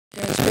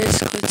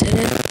basically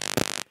today.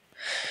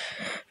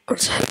 One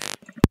sec.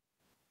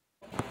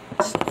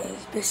 So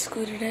guys,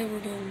 basically today we're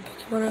doing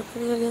Pokemon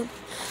opening again.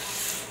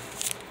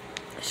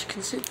 As you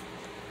can see.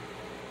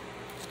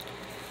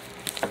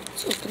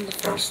 Let's open the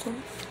first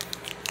one.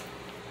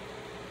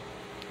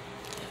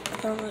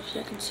 I don't know if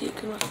you can see it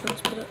because my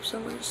phone's put up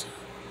somewhere, so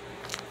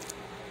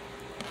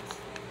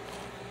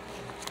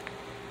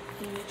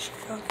let me make sure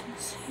y'all can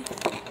see.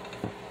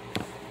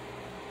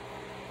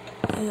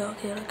 Yeah,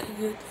 okay,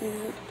 good. So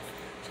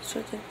it's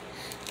right there.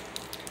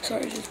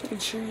 Sorry, just making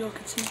sure y'all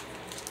can see.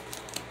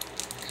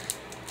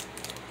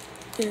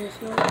 Yeah,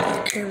 if you want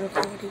the camera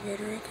quality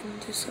better, I can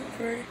do something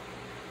for you.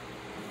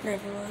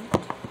 Never mind.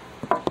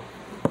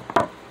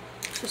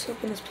 Let's just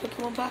open this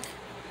Pokemon pack.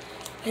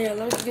 Here,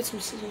 let me go get some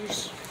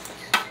scissors.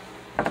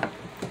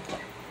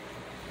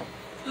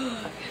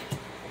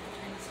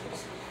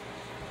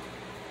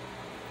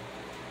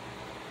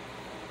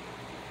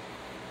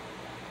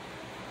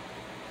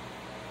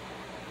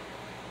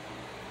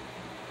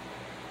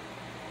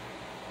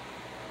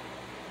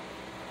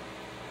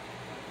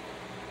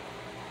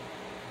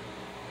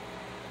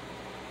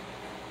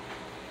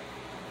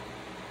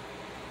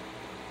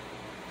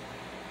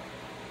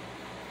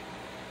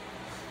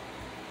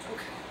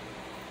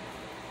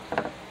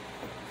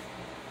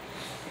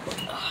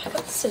 I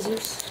got the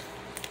scissors.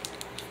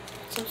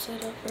 It's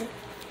upside up, right?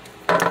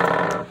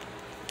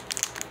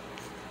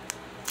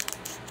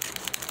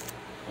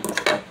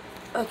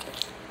 Okay.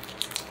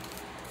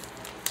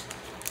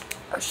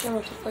 I'll show them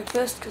up like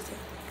this because it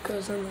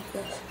goes in like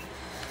this.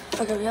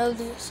 Okay, we have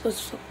these.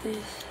 Let's flip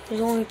these.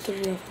 There's only 3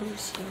 of them,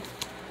 so I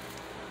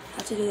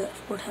have to do that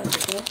 4 times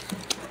as well.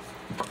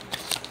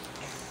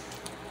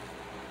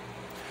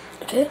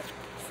 Okay,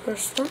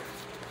 first one.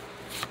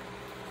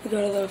 We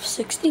got a level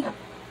 60.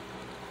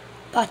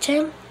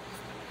 Pacham.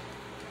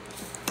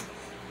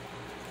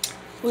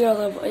 We got a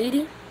level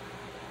 80.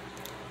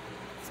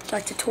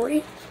 Dr.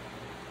 Tori.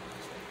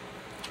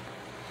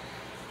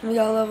 We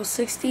got a level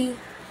 60.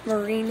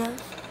 Marina.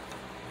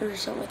 Or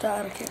something like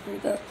that. I can't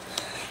read that.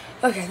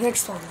 Okay,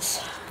 next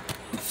ones.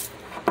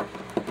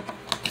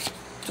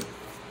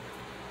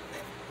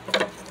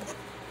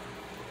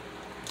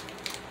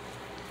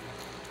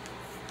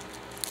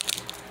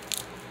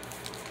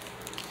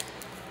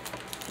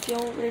 If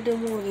y'all want me to do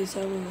more of these,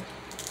 I will.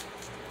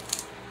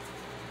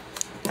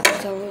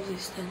 Because I love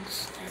these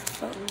things. They're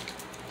fun.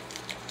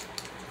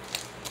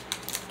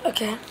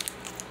 Okay.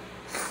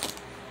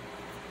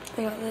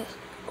 I got this.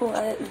 Oh,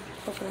 I didn't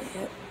open it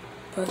yet.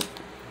 But.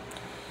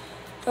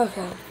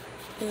 Okay.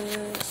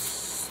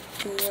 This.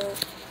 Do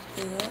that.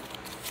 Do that.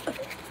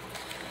 Okay.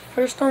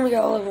 First one, we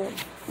got level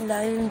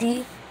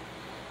 90.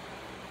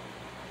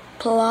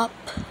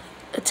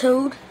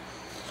 Plopatoad.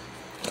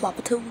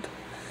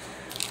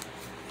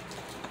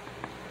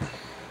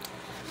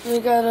 We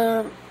got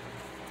a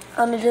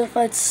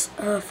unidentified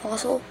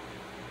fossil,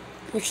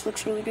 which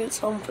looks really good,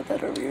 so I'm gonna put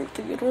that over here with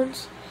the good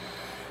ones.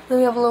 Then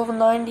we have a level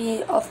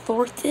 90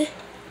 authority.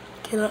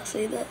 Cannot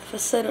say that. If I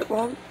said it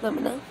wrong, let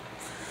me know.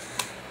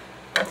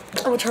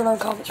 I'm gonna turn on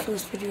comments for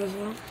this video as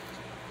well.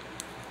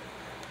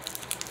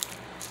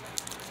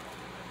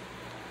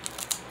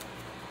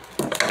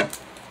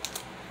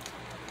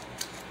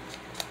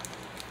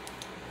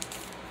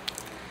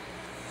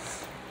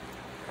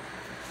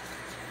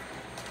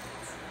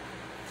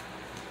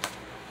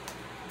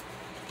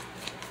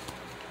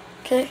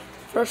 Okay,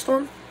 first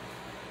one,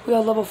 we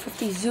got level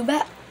 50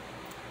 Zubat.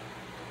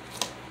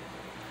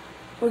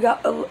 We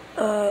got a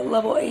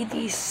level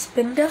 80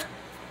 Spinda.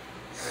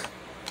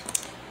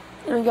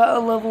 And we got a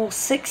level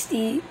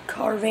 60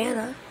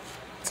 Carvanha.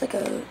 It's like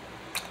a,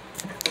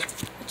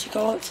 what you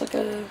call it? It's like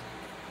a,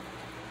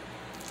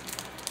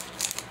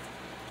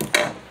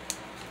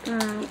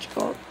 what you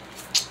call it?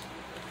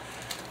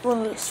 One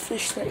of those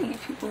fish that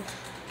eat people,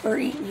 or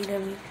eat meat, I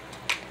mean.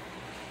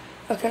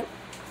 Okay.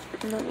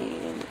 Let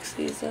me mix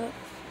these up.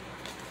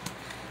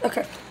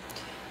 Okay.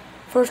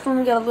 First one,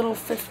 we got a little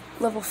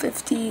level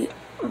 50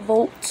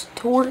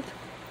 Voltorb.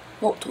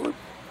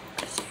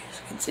 As you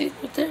can see it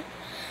right there.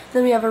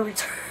 Then we have a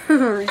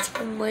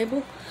return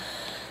label.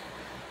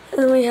 And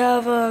then we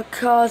have a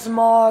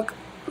Cosmog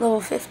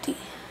level 50.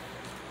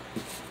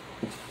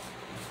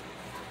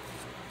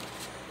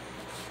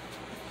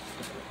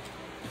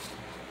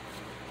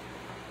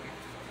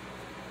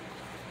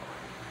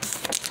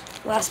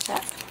 Last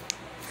pack.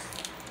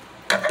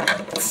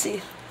 Let's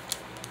see.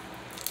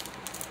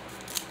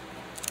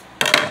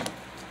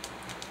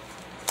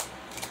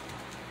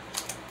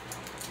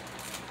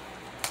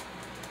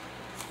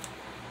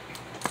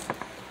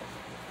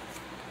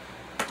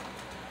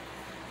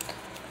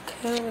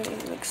 Okay, let me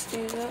mix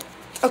these up.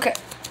 Okay.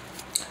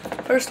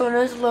 First one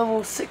is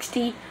level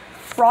 60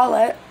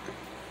 Rowlet.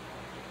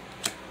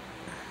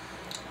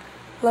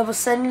 Level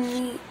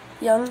 70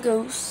 Young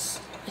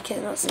Ghost. I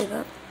cannot say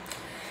that.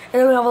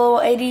 And then we have a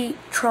level 80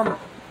 Trumbeak.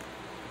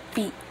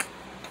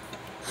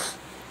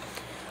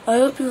 I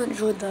hope you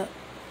enjoyed that.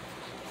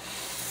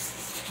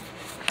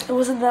 It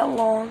wasn't that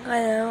long,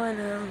 I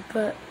know,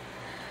 but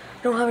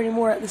I don't have any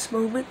more at this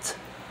moment.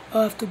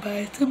 I'll have to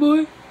buy some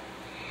more.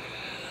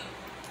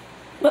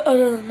 But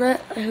other than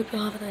that, I hope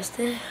y'all have a nice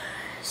day.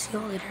 See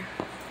y'all later.